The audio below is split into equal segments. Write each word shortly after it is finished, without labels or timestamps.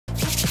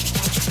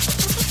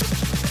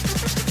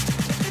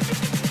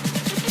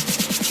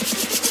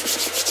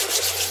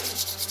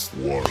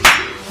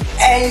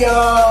Hey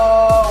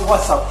yo,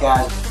 what's up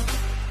guys?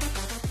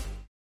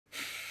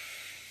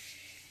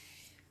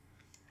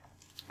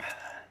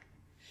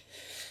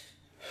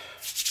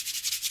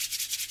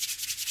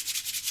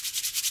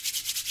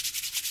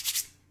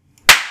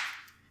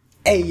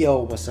 Hey yo,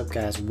 what's up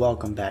guys?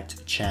 Welcome back to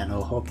the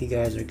channel. Hope you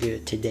guys are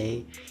good.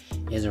 Today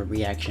is a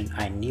reaction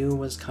I knew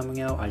was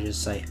coming out. I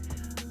just I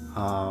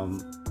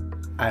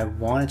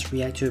wanted to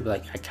react to it,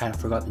 but I kind of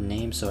forgot the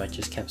name, so I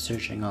just kept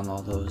searching on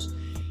all those,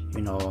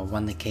 you know,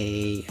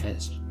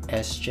 1TAEYEON,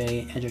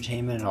 SJ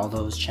Entertainment and all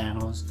those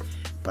channels.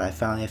 But I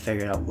finally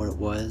figured out what it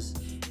was,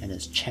 and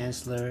it's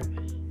Chancellor.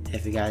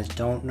 If you guys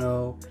don't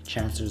know,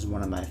 Chancellor is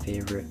one of my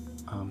favorite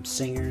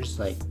singers,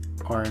 like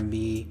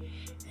R&B,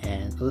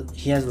 and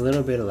he has a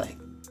little bit of like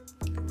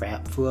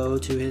rap flow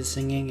to his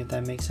singing, if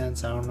that makes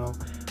sense. I don't know,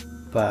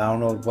 but I don't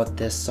know what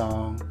this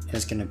song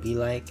is gonna be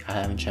like. I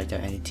haven't checked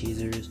out any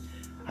teasers.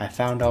 I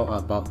found out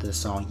about this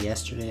song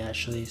yesterday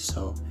actually,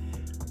 so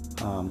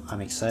I'm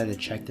excited to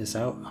check this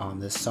out.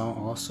 This song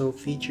also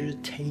features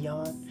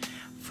Taeyeon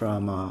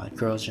from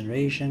Girls'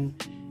 Generation,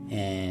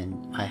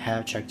 and I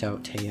have checked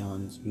out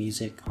Taeyeon's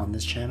music on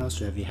this channel,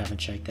 so if you haven't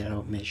checked that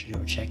out, make sure you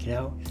go check it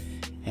out.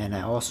 And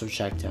I also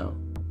checked out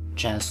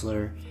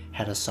Chancellor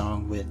had a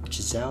song with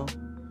Giselle.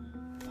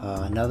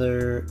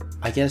 Another,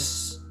 I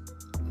guess,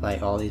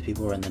 like all these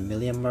people are in the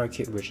million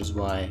market, which is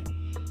why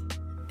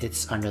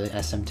it's under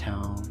the SM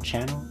Town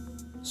channel.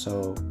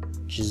 So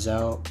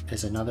Giselle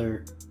is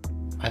another,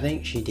 I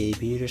think she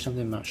debuted or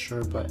something, I'm not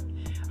sure, but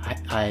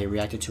I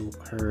reacted to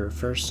her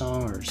first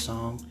song or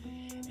song.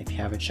 If you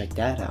haven't checked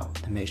that out,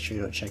 then make sure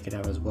you go check it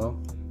out as well.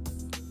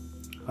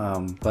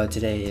 But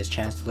today is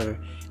Chancellor,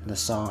 and the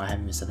song, I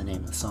haven't even said the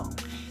name of the song.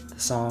 The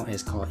song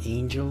is called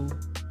Angel,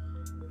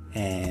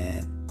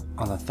 and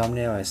on the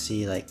thumbnail I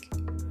see like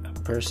a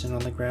person on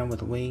the ground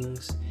with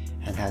wings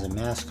and has a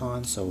mask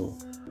on, so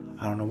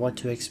I don't know what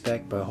to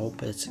expect, but I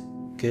hope it's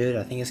good.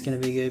 I think it's gonna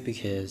be good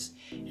because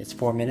it's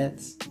 4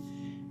 minutes,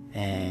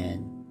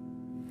 and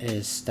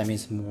that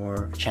means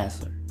more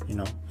Chancellor, you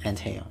know, and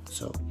Taeyeon.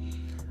 So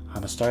I'm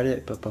gonna start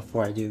it, but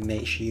before I do,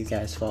 make sure you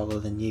guys follow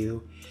the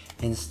new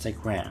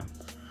Instagram.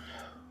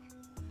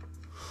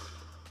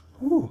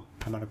 Ooh,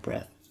 I'm out of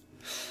breath.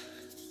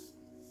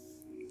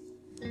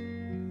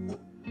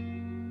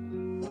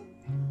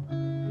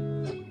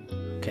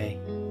 Okay.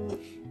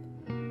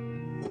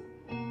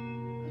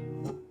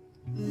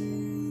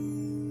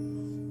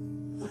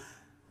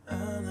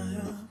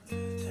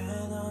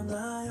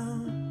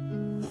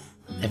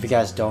 If you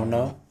guys don't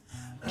know,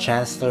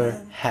 Chancellor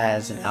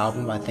has an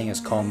album, I think it's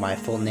called My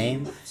Full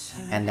Name,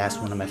 and that's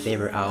one of my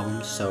favorite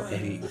albums, so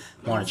if you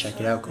want to check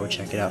it out, go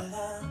check it out.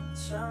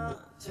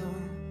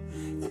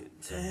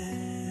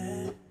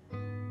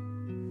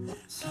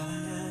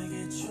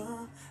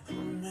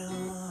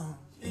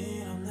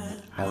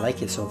 I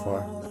like it so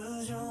far.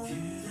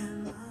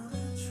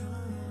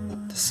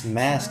 This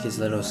mask is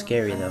a little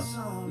scary though.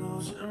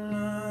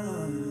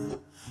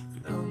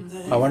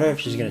 I wonder if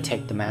she's gonna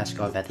take the mask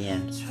off at the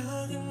end.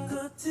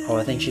 Oh,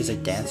 I think she's a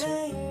dancer.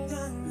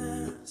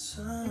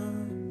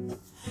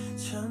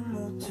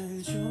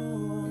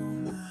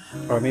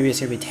 Or maybe it's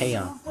gonna be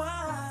Taeyeon.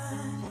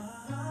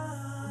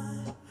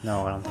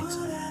 No, I don't think so.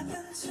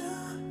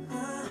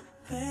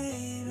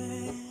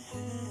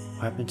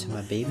 What happened to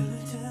my baby?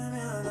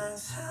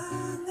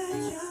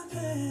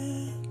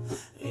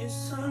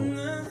 Oh.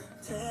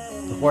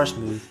 The horse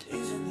moved.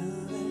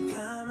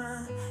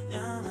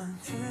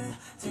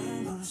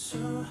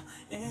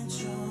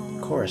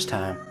 Chorus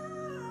time.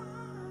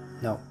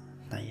 No,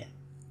 not yet.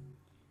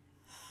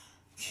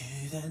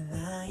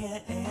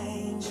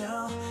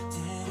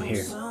 Oh,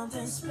 here.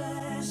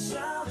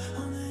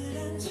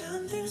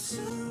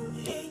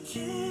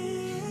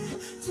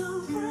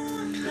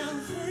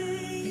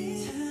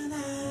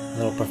 A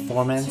little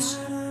performance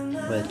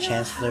with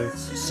Chancellor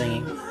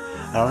singing.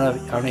 I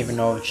don't even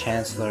know if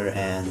Chancellor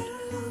and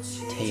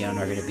Taeyeon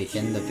are gonna be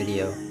in the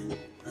video.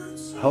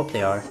 I hope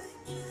they are.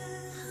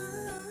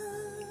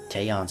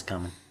 Taeyeon's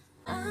coming.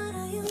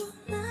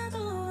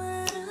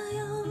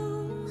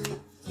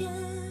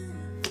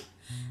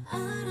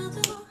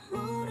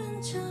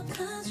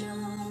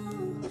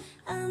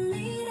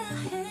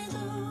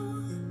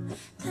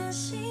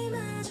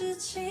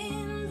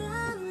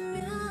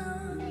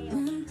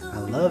 I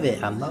love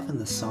it. I'm loving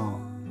the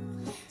song.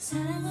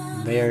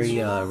 Very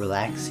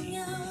relaxing.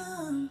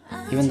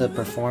 Even the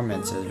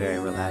performance is very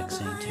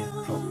relaxing too.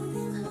 Oh.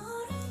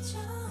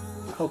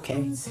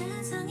 Okay.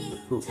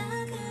 Ooh.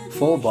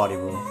 Full body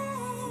roll.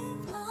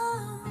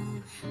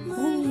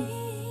 Ooh.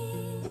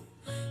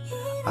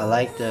 I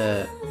like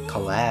the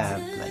collab,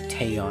 like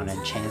Taeyeon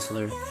and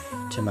Chancellor,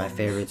 to my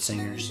favorite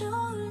singers.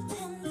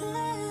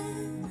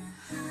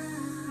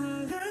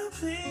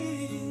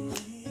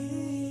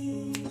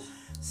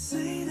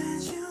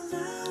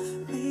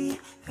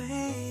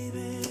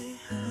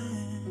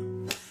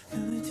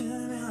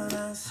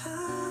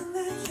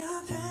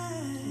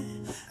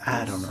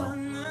 I don't know.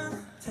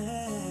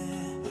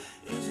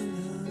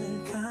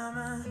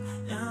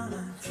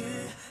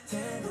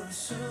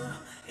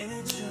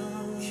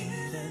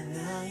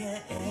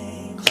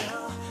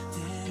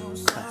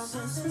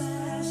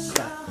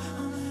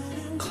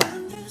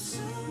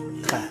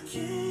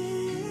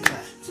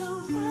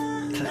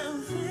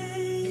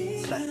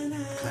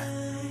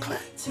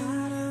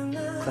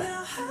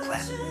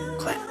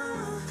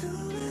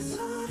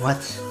 What?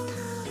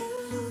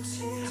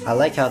 I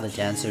like how the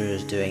dancer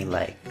is doing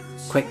like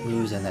quick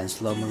moves and then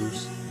slow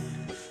moves.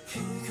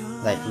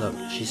 Like look,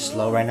 she's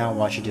slow right now,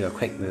 watch her do a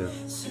quick move.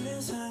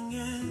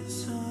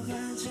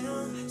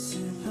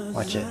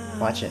 Watch it,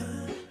 watch it.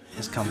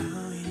 It's coming.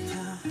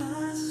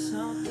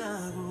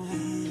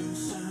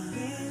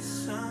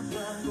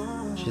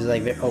 She's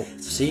like, oh,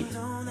 see?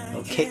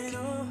 Little kick.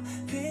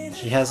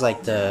 She has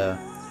like the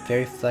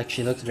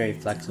she looks very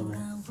flexible.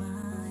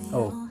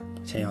 Oh,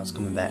 Taeyeon's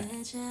coming back.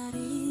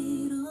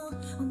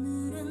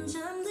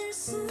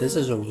 This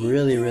is a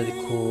really, really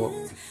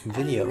cool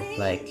video.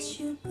 Like,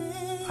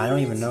 I don't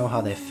even know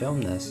how they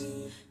filmed this.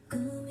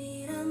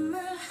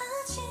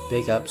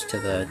 Big ups to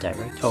the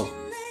director. Oh,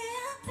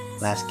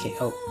 last kick.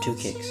 Oh, 2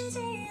 kicks.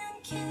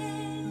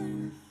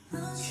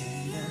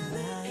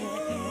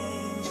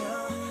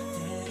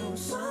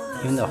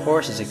 Even the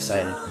horse is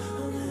excited.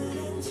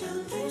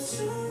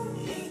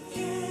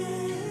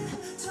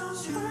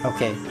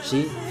 Okay,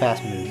 see?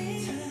 Fast move.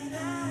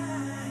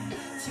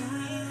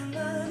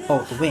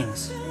 Oh, the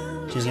wings.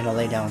 She's gonna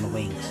lay down on the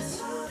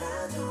wings.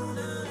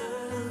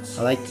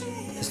 I like,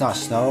 it's not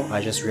snow.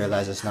 I just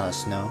realized it's not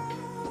snow.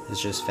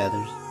 It's just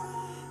feathers.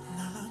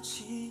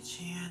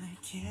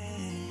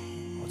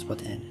 What's about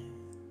to end?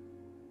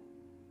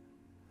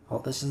 Oh,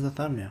 this is the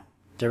thumbnail.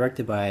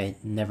 Directed by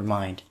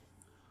Nevermind.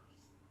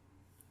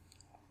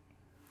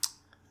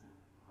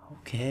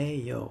 Okay,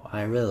 yo,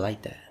 I really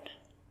like that.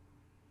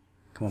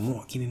 Come on,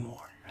 more, give me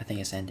more. I think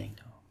it's ending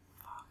though.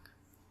 Fuck.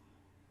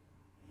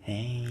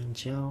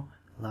 Angel,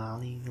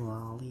 lolly,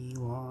 lolly,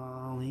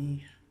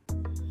 lolly.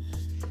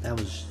 That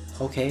was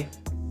okay.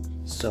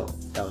 So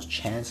that was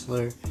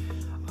Chancellor.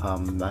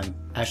 I'm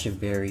actually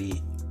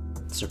very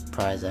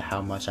surprised at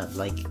how much I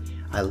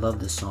love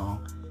the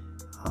song.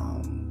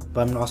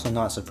 But I'm also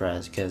not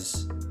surprised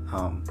because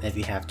if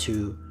you have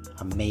 2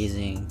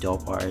 amazing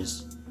dope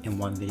artists in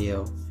one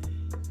video,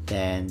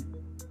 then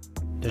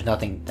there's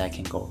nothing that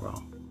can go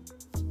wrong.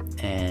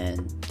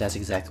 And that's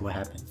exactly what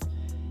happened.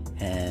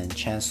 And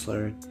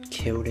Chancellor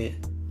killed it.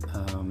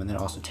 And then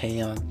also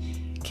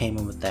Taeyeon came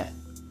in with that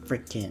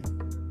freaking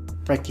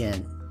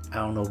I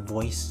don't know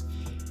voice.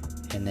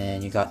 And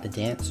then you got the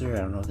dancer. I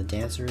don't know what the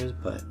dancer is,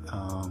 but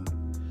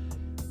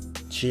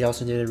she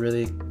also did a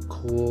really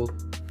cool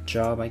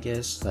job, I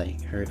guess.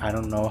 Like her, I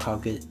don't know how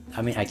good.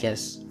 I mean, I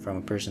guess from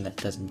a person that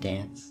doesn't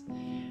dance,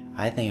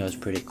 I think it was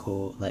pretty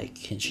cool. Like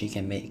she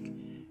can make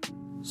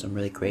some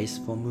really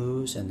graceful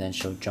moves, and then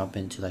she'll jump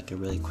into like a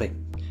really quick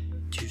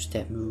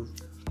 2-step move.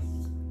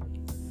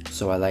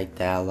 So I like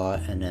that a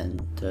lot. And then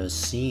the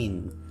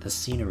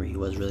scenery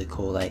was really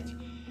cool. Like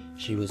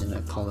she was in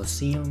a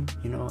coliseum,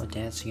 you know,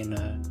 dancing in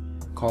a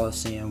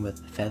coliseum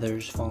with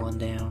feathers falling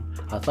down.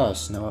 I thought it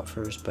was snow at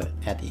first, but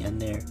at the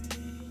end there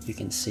you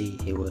can see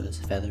it was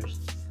feathers.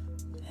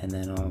 And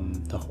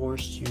then the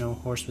horse, you know,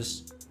 horse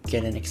was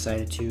getting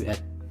excited too at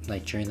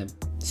like during the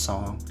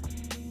song.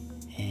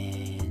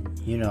 And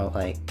you know,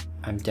 like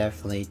I'm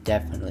definitely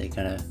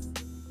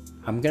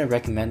gonna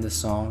recommend this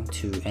song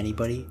to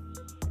anybody,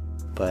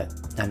 but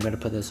I'm gonna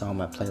put this on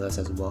my playlist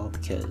as well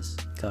because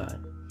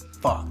god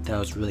fuck, that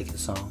was a really good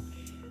song.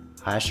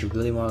 I actually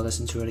really want to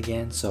listen to it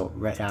again, so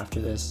right after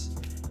this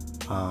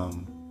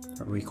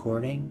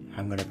recording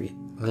I'm gonna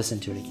listen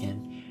to it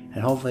again,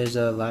 and hopefully there's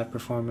a live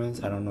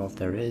performance. I don't know if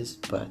there is,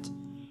 but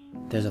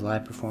if there's a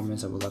live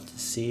performance I would love to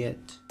see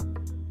it.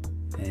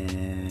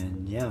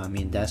 And yeah, I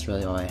mean that's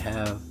really all I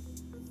have.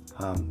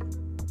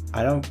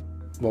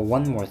 Well,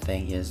 one more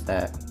thing is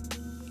that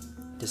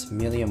this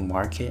Million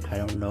Market, I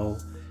don't know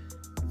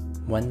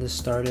when this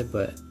started,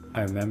 but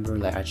I remember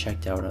like I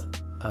checked out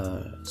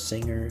a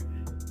singer,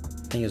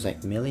 I think it was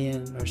like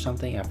Million or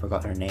something, I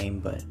forgot her name,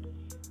 but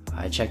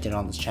I checked it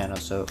on this channel.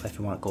 So if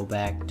you want to go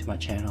back to my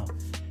channel,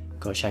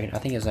 go check it. I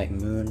think it's like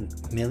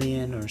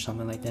Million or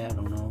something like that, I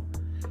don't know,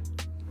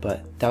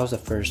 but that was the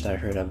first I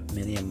heard of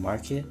Million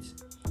Market.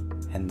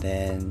 And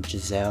then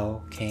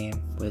Giselle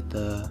came with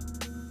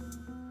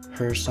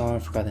her song, I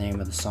forgot the name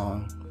of the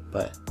song,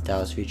 but that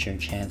was featuring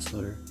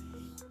Chancellor.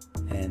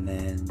 And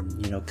then,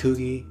 you know,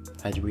 Coogie,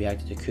 I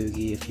reacted to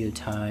Coogie a few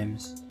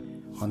times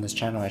on this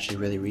channel actually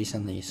really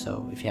recently,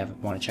 so if you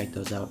want to check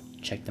those out,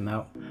 check them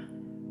out.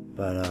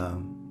 But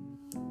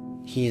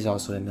he's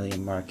also in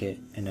Million Market.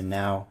 And then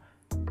now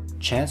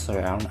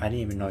Chancellor, I didn't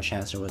even know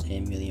Chancellor was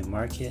in Million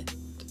Market,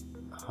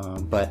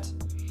 but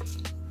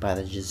by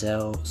the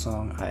Giselle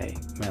song, I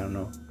don't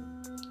know,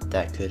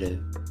 that could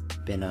have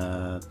been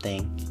a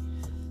thing.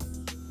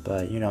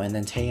 But you know, and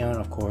then Taeyeon,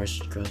 of course,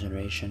 Girls'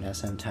 Generation,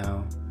 SM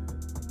Town.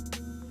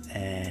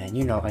 And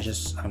you know,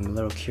 I'm a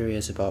little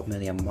curious about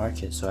Million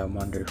Market, so I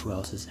wonder who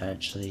else is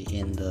actually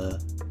in the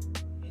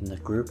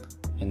group,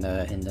 in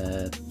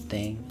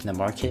the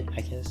market,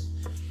 I guess.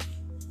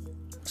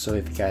 So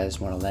if you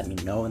guys want to let me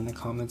know in the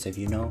comments, if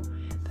you know,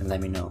 then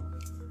let me know.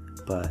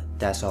 But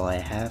that's all I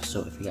have.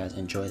 So if you guys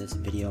enjoyed this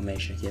video, make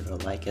sure to give it a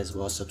like, as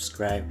well as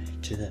subscribe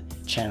to the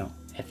channel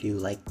if you're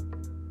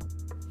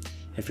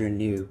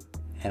new.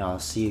 And I'll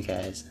see you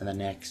guys in the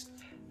next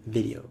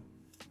video.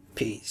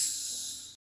 Peace.